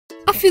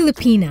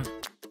Filipina.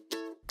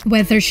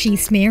 Whether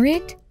she's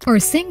married or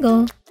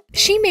single,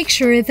 she makes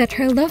sure that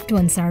her loved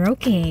ones are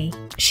okay.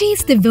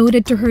 She's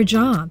devoted to her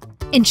job,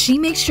 and she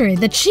makes sure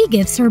that she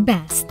gives her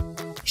best.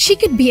 She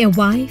could be a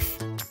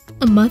wife,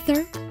 a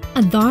mother,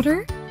 a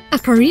daughter, a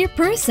career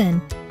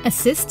person, a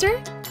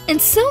sister, and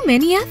so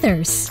many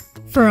others.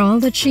 For all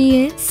that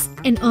she is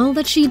and all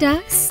that she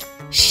does,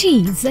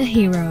 she's a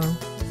hero.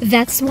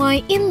 That's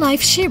why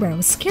InLife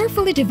Sheroes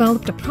carefully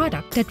developed a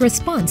product that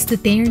responds to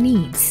their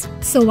needs.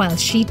 So while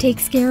she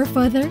takes care of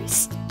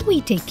others, we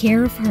take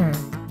care of her.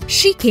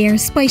 She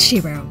Cares by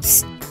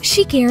Sheroes.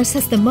 She Cares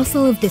has the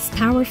muscle of these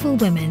powerful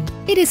women.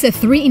 It is a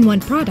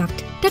 3-in-1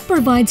 product that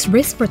provides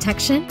risk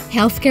protection,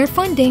 healthcare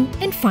funding,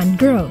 and fund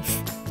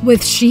growth.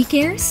 With She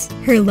Cares,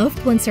 her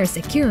loved ones are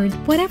secured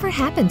whatever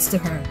happens to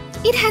her.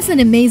 It has an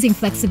amazing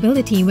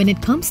flexibility when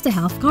it comes to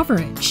health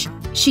coverage.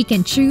 She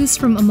can choose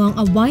from among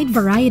a wide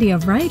variety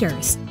of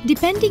riders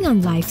depending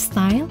on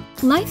lifestyle,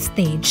 life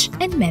stage,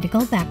 and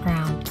medical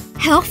background.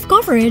 Health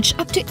coverage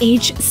up to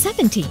age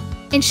 70.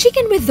 And she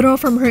can withdraw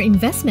from her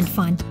investment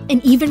fund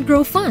and even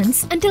grow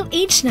funds until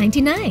age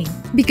 99.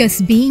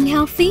 Because being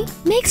healthy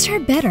makes her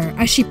better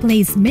as she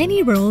plays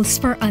many roles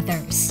for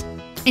others.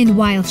 And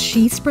while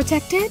she's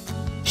protected,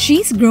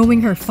 she's growing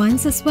her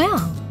funds as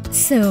well.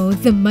 So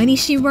the money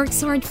she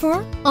works hard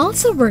for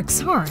also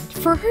works hard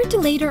for her to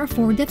later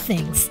afford the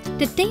things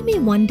that they may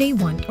one day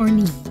want or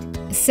need.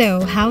 So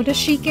how does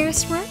She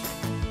Cares work?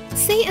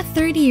 Say a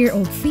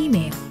 30-year-old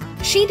female.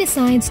 She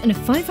decides on a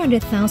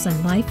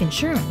 $500,000 life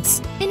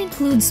insurance and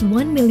includes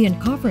 $1 million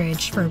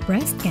coverage for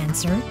breast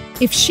cancer.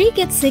 If she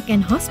gets sick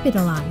and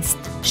hospitalized,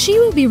 she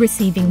will be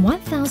receiving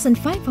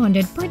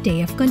 $1,500 per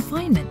day of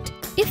confinement.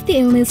 If the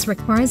illness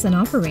requires an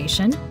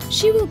operation,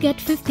 she will get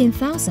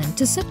 $15,000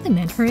 to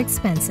supplement her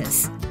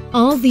expenses.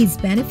 All these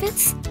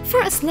benefits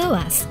for as low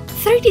as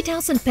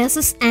 30,000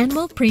 pesos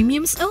annual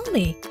premiums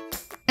only.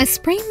 As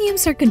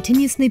premiums are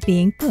continuously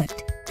being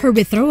put, her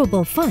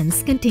withdrawable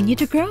funds continue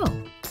to grow.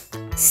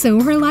 So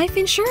her life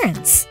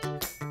insurance.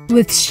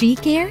 With She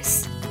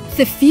Cares,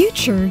 the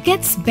future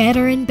gets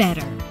better and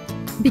better.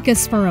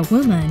 Because for a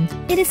woman,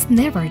 it is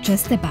never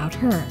just about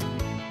her.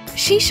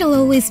 She shall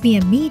always be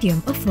a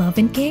medium of love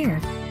and care,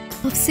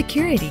 of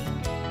security,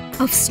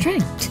 of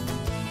strength.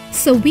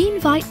 So we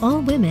invite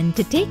all women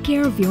to take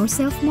care of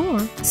yourself more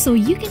so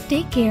you can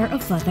take care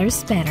of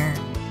others better.